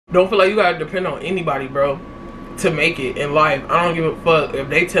Don't feel like you gotta depend on anybody, bro, to make it in life. I don't give a fuck if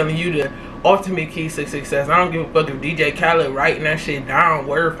they telling you the ultimate key to success. I don't give a fuck if DJ Khaled writing that shit down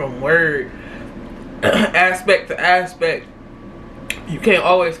word from word, aspect to aspect. You can't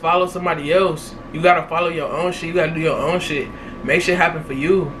always follow somebody else. You gotta follow your own shit. You gotta do your own shit. Make shit happen for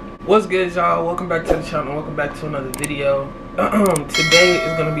you. What's good, y'all? Welcome back to the channel. Welcome back to another video. Today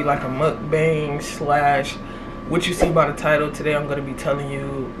is gonna be like a mukbang slash what you see by the title. Today I'm gonna be telling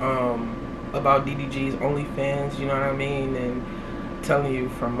you about DDGs, Onlyfans, you know what I mean, and telling you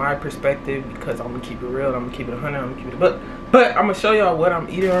from my perspective, because I'm gonna keep it real, I'm gonna keep it 100, I'm gonna keep it but I'm gonna show y'all what I'm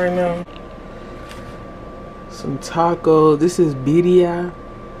eating right now. Some tacos. This is BIRRIA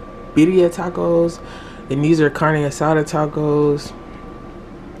tacos, and these are carne asada tacos.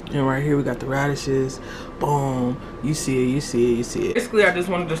 And right here we got the radishes. Boom. You see it, you see it, you see it. Basically, I just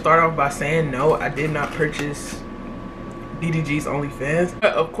wanted to start off by saying no, I did not purchase DDG's Onlyfans.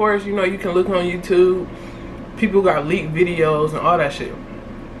 But of course, you know, you can look on YouTube. People got leaked videos and all that shit.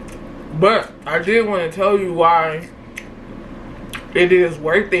 But I did want to tell you why it is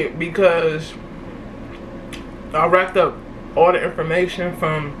worth it, because I racked up all the information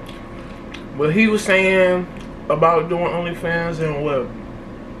from what he was saying about doing OnlyFans and what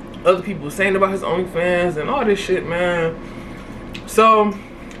other people were saying about his OnlyFans and all this shit, man. So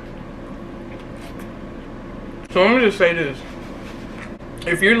I'm gonna just say this.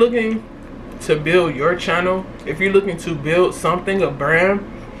 If you're looking to build your channel, if you're looking to build something, a brand,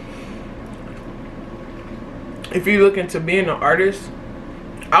 if you're looking to be an artist,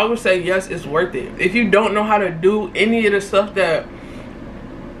 I would say yes, it's worth it. If you don't know how to do any of the stuff that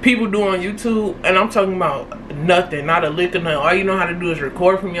people do on YouTube, and I'm talking about nothing, not a lick of nothing, all you know how to do is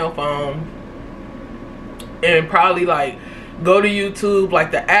record from your phone and probably like go to YouTube, like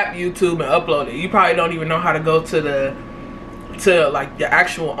the app YouTube, and upload it. You probably don't even know how to go to like the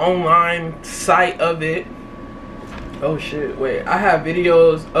actual online site of it. Oh shit, wait, I have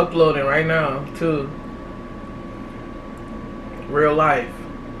videos uploading right now too, real life.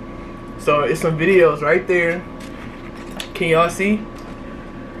 So it's some videos right there. Can y'all see?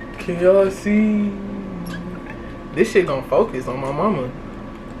 Can y'all see? This shit gonna focus on my mama.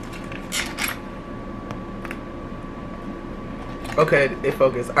 Okay, it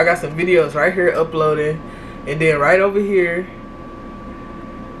focused. I got some videos right here uploading, and then right over here.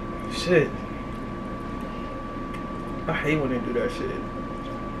 Shit. I hate when they do that shit.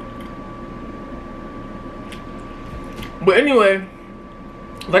 But anyway,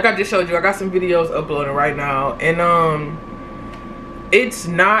 like I just showed you, I got some videos uploading right now, and it's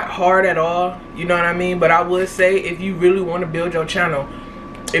not hard at all, you know what I mean? But I would say, if you really want to build your channel,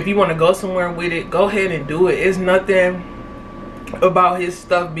 if you want to go somewhere with it, go ahead and do it. It's nothing about his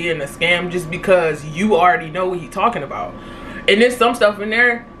stuff being a scam just because you already know what he's talking about. And there's some stuff in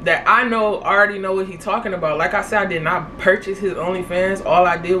there that I already know what he's talking about. Like I said, I did not purchase his OnlyFans. All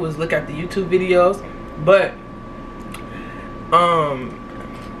I did was look at the YouTube videos. But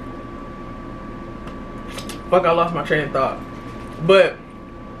fuck, I lost my train of thought. But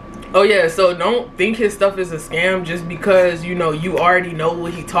oh yeah, so don't think his stuff is a scam just because, you know, you already know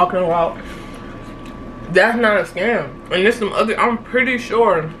what he's talking about. That's not a scam. And there's some other, I'm pretty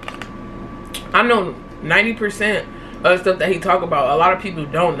sure, I know 90% of the stuff that he talk about, a lot of people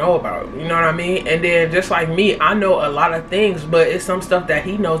don't know about, you know what I mean? And then just like me, I know a lot of things, but it's some stuff that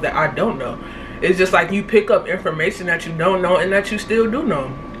he knows that I don't know. It's just like you pick up information that you don't know and that you still do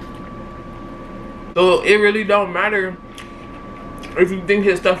know. So it really don't matter if you think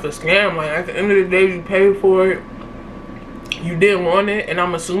his stuff is scam. Like, at the end of the day, you paid for it, you didn't want it, and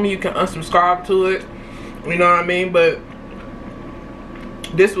I'm assuming you can unsubscribe to it, you know what I mean? But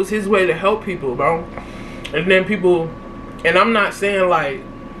this was his way to help people, bro. And then people, and I'm not saying like,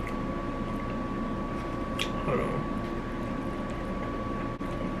 hold on.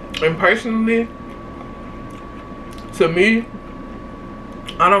 And personally, to me,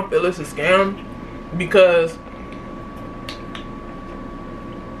 I don't feel it's a scam, because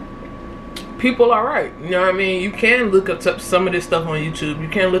people are right, you know what I mean? You can look up some of this stuff on YouTube. You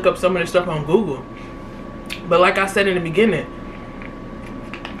can look up some of this stuff on Google. But like I said in the beginning,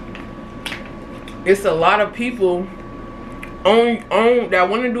 it's a lot of people that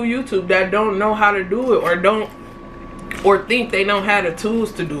want to do YouTube that don't know how to do it, or think they don't have the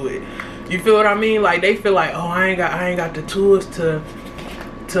tools to do it. You feel what I mean? Like, they feel like, oh, I ain't got the tools to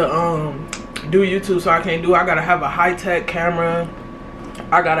do YouTube, so I can't do it. I gotta have a high-tech camera.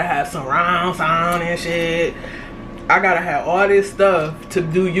 I gotta have surround sound and shit. I gotta have all this stuff to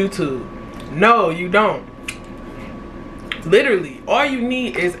do YouTube. No, you don't. Literally, all you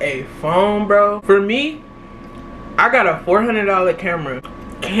need is a phone, bro. For me, I got a $400 camera.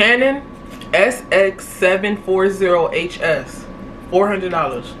 Canon SX740HS.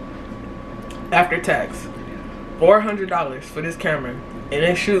 $400 after tax. $400 for this camera, and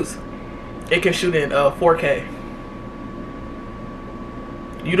it can shoot in 4K.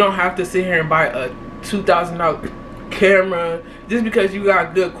 You don't have to sit here and buy a $2,000 camera. Just because you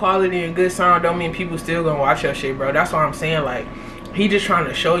got good quality and good sound don't mean people still gonna watch your shit, bro. That's what I'm saying. Like, he just trying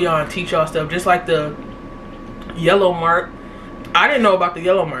to show y'all and teach y'all stuff. Just like the yellow mark, I didn't know about the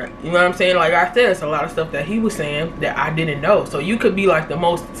yellow mark. You know what I'm saying? Like I said, it's a lot of stuff that he was saying that I didn't know. So you could be like the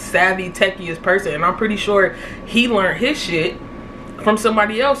most savvy, techiest person, and I'm pretty sure he learned his shit from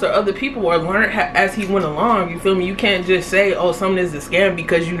somebody else or other people, or learned as he went along. You feel me? You can't just say, oh, something is a scam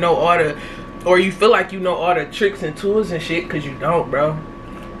because you know all the, or you feel like you know all the tricks and tools and shit, because you don't, bro.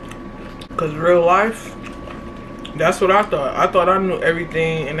 Because real life, that's what I thought. I thought I knew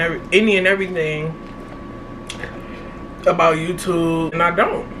everything and any and everything about YouTube, and I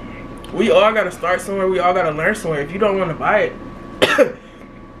don't. We all gotta start somewhere. We all gotta learn somewhere. If you don't want to buy it,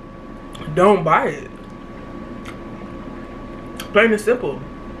 don't buy it. Plain and simple.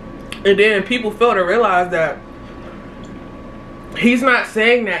 And then people fail to realize that he's not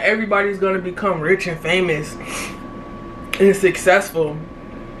saying that everybody's gonna become rich and famous and successful.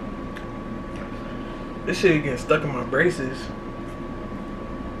 This shit getting stuck in my braces.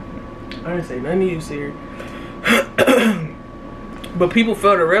 I didn't say nothing to you, Siri. But people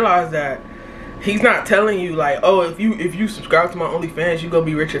fail to realize that he's not telling you like, oh, if you subscribe to my OnlyFans, you gonna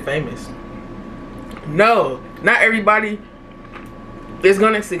be rich and famous. No, not everybody is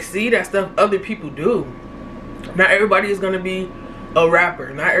gonna succeed at stuff other people do. Not everybody is gonna be a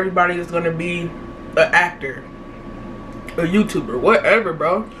rapper. Not everybody is gonna be an actor, a YouTuber, whatever,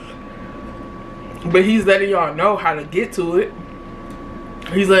 bro. But he's letting y'all know how to get to it.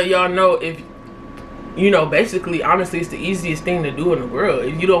 He's letting y'all know, if you know, basically, honestly, it's the easiest thing to do in the world.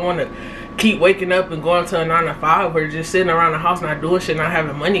 If you don't want to keep waking up and going to a 9 to 5, or just sitting around the house not doing shit, not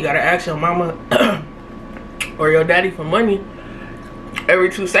having money, you gotta ask your mama or your daddy for money every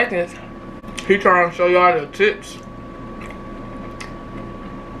 2 seconds. He trying to show y'all the tips.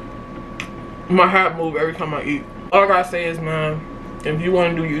 My hat move every time I eat. All I gotta say is, man, if you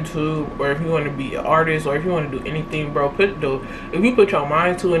want to do YouTube, or if you want to be an artist, or if you want to do anything, bro, if you put your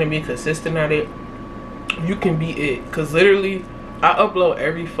mind to it and be consistent at it, you can be it. Because literally, I upload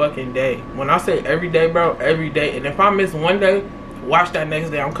every fucking day. When I say every day, bro, every day. And if I miss one day, watch that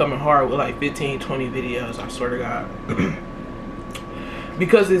next day I'm coming hard with like 15, 20 videos, I swear to God.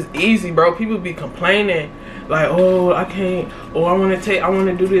 Because it's easy, bro. People be complaining like, oh, I can't, oh, I want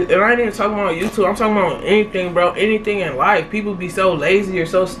to do this. And I ain't even talking about YouTube. I'm talking about anything, bro. Anything in life. People be so lazy or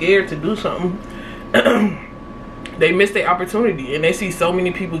so scared to do something. They miss their opportunity, and they see so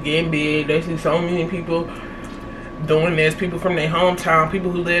many people getting big. They see so many people doing this, people from their hometown, people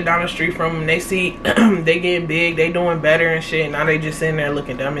who live down the street from them. They see they getting big, they doing better and shit. Now they just sitting there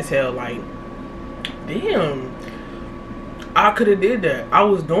looking dumb as hell like, damn, I could have did that. I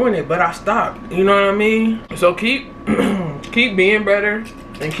was doing it, but I stopped. You know what I mean? So keep being better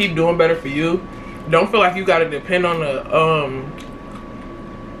and keep doing better for you. Don't feel like you gotta depend on the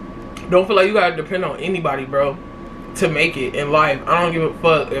don't feel like you gotta depend on anybody, bro, to make it in life. I don't give a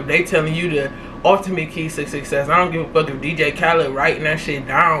fuck if they telling you the ultimate key to success. I don't give a fuck if DJ Khaled writing that shit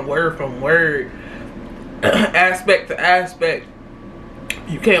down word from word, aspect to aspect.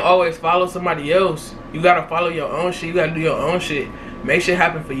 You can't always follow somebody else. You gotta follow your own shit. You gotta do your own shit. Make shit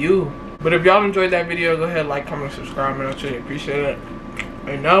happen for you. But if y'all enjoyed that video, go ahead, like, comment, subscribe, man. I truly appreciate it.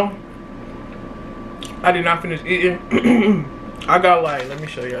 And no, I did not finish eating. I got like, let me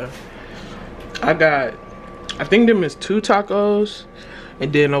show y'all. I think them is 2 tacos,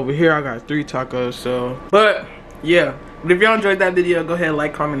 and then over here I got 3 tacos. So, but yeah, but if y'all enjoyed that video, go ahead,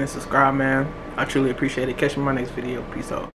 like, comment, and subscribe, man. I truly appreciate it. Catch me in my next video. Peace out.